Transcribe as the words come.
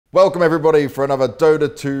Welcome everybody for another Dota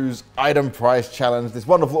 2's Item Price Challenge. This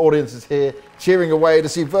wonderful audience is here cheering away to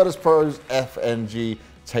see Virtus.pro's FNG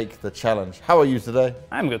take the challenge. How are you today?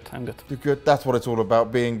 I'm good. You're good? That's what it's all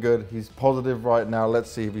about, being good. He's positive right now.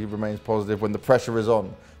 Let's see if he remains positive when the pressure is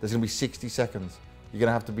on. There's going to be 60 seconds. You're going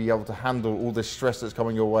to have to be able to handle all this stress that's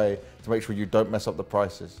coming your way to make sure you don't mess up the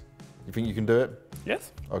prices. You think you can do it?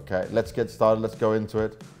 Yes. Okay, let's get started. Let's go into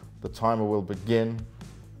it. The timer will begin.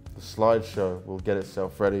 The slideshow will get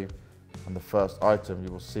itself ready, and the first item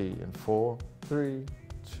you will see in 4, 3,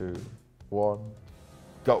 2, 1,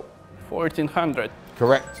 go. 1400.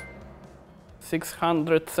 Correct.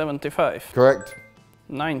 675. Correct.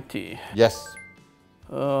 90. Yes.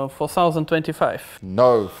 4025.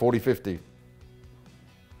 No. 4050.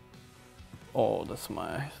 Oh, that's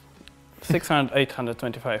my 600,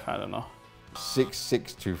 825. I don't know.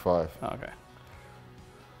 6625. Okay.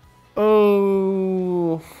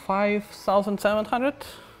 Oh, 5700.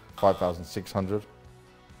 5600.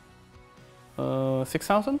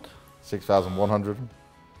 6000. 6100.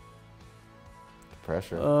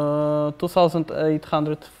 Pressure.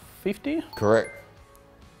 2850. Correct.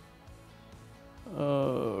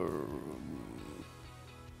 What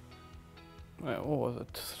was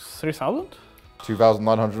it? 3000.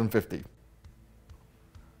 2950.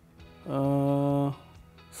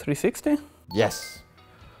 360. Yes.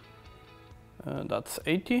 That's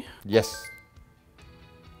 80. Yes.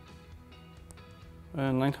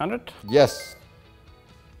 900. Yes.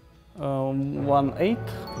 18.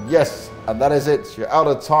 Yes. And that is it. You're out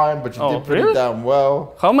of time, but you did pretty really? damn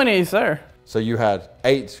well. How many is there? So you had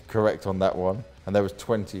 8 correct on that one, and there was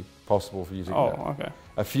 20 possible for you to get. Oh, okay.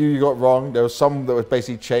 A few you got wrong. There was some that was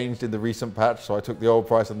basically changed in the recent patch, so I took the old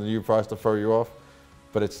price and the new price to throw you off.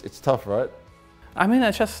 But it's tough, right? I mean,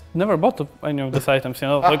 I just never bought any of these items, you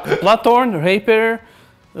know, like Bloodthorn, Rapier,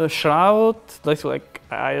 Shroud. Like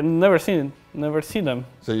I never see them.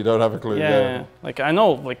 So you don't have a clue. Yeah. Like I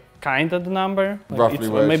know, like kind of the number. Like roughly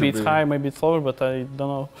where maybe it should it's be. high, maybe it's lower, but I don't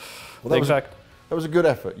know the exact. That was a good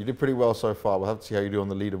effort. You did pretty well so far. We'll have to see how you do on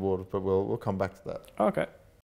the leaderboard, but we'll come back to that. Okay.